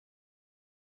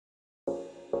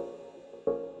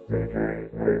Before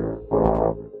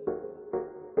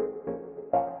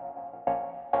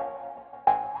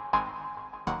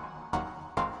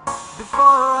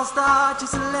I start,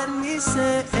 just let me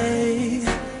say,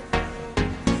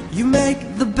 you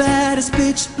make the baddest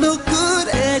bitch look good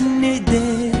any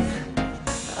day.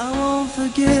 I won't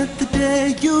forget the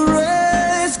day you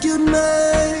rescued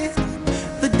me,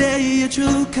 the day your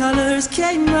true colors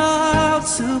came out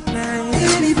to play.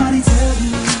 Anybody tell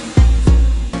you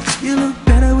you look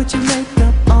better with your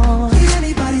makeup on?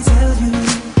 Anybody tell you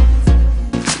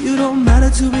you don't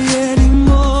matter to me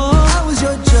anymore? I was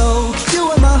your joke, you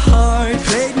were my heart,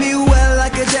 played me well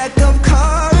like a deck of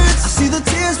cards. I see the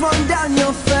tears run down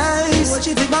your face. What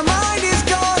you think my mind is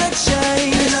gonna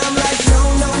change? And I'm like, no,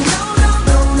 no, no, no,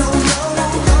 no, no, no,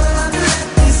 gonna have to let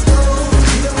this go.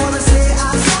 You don't wanna say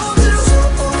I told you,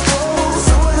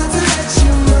 so I have to let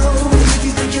you know. If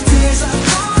you think your tears are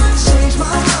gonna change my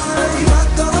mind, I'm not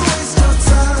gonna waste your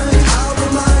time. I'll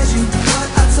remind you what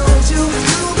I told you.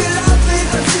 You'll be laughing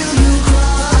until you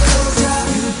cry. I told ya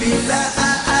you'd be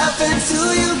laughing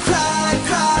till you cry,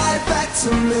 cry back to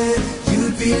me.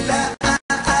 You'd be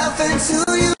laughing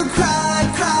till you cry,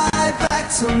 cry back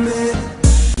to me.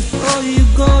 Before you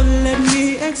go, let me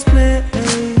explain.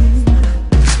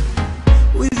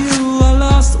 With you I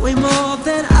lost way more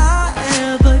than I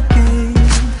ever gained,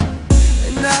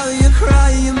 and now you're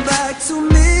crying back to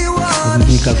me. What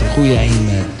ديكا اخويا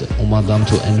عماد وما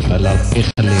دامتو انفع لا ربي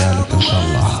يخليها لك ان شاء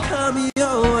الله. come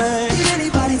your way. Did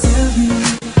anybody tell you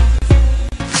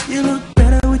you look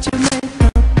better with your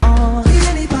makeup on? Did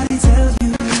anybody tell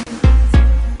you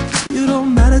you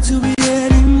don't matter to me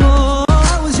anymore?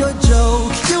 I was your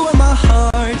joke, you were my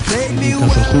heart, played me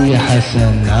ديكاس اخويا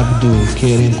حسن عبدو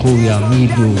كريم خويا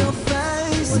ميدو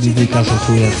وديكاس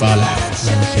اخويا صالح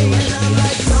ما نساوش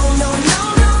بياسر.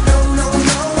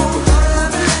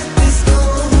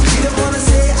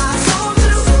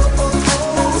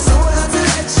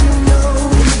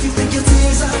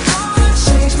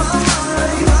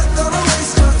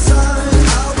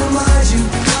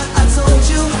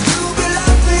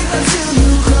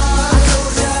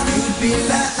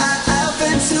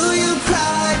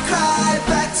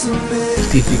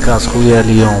 ديكاس خويا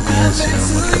اليوم بياسر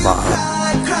من الكبار.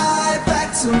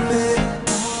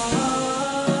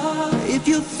 If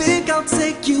you think I'll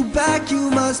take you back, you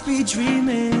must be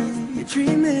dreaming. You're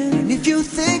dreaming. And if you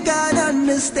think I'd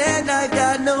understand, I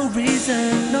got no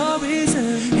reason, no reason.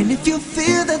 And if you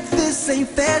feel that this ain't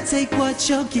fair, take what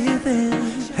you're giving.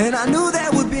 And I knew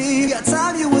there would be a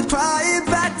time you would cry it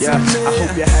back to me. I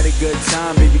hope you had a good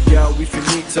time, baby girl, we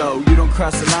finito. You don't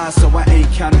cross the line, so I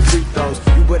ain't counting free throws.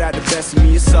 You put out the best of me,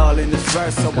 it's all in this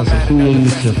verse. So I'm ديكاس خويا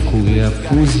يوسف خويا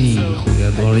فوزي خويا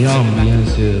دوريان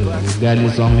بياسر وكاع لي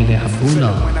زامي اللي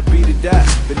يحبونا. when I beat it up,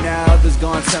 but now others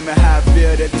gonna tell me how I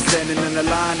feel. They be standing in the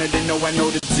line and they know I know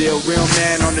the deal. Real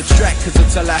man on the track, cause I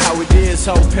tell her how it is.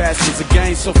 Whole past is a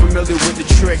game, so familiar with the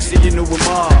tricks, yeah, you knew them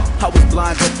all. I was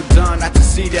blind up to done, not to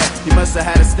see that. You must have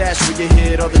had a stash where you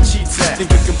hid all the cheats at.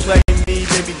 Think you can play me,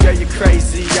 baby girl, you're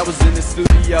crazy. I was in the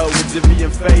studio with Jimmy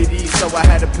and Fady, so I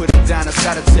had to put it down. I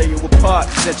gotta tear you apart.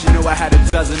 That you know I had a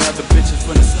dozen other bitches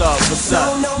from the start. What's up?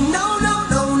 No, no, no, no,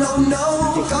 no, no, no.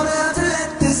 Gonna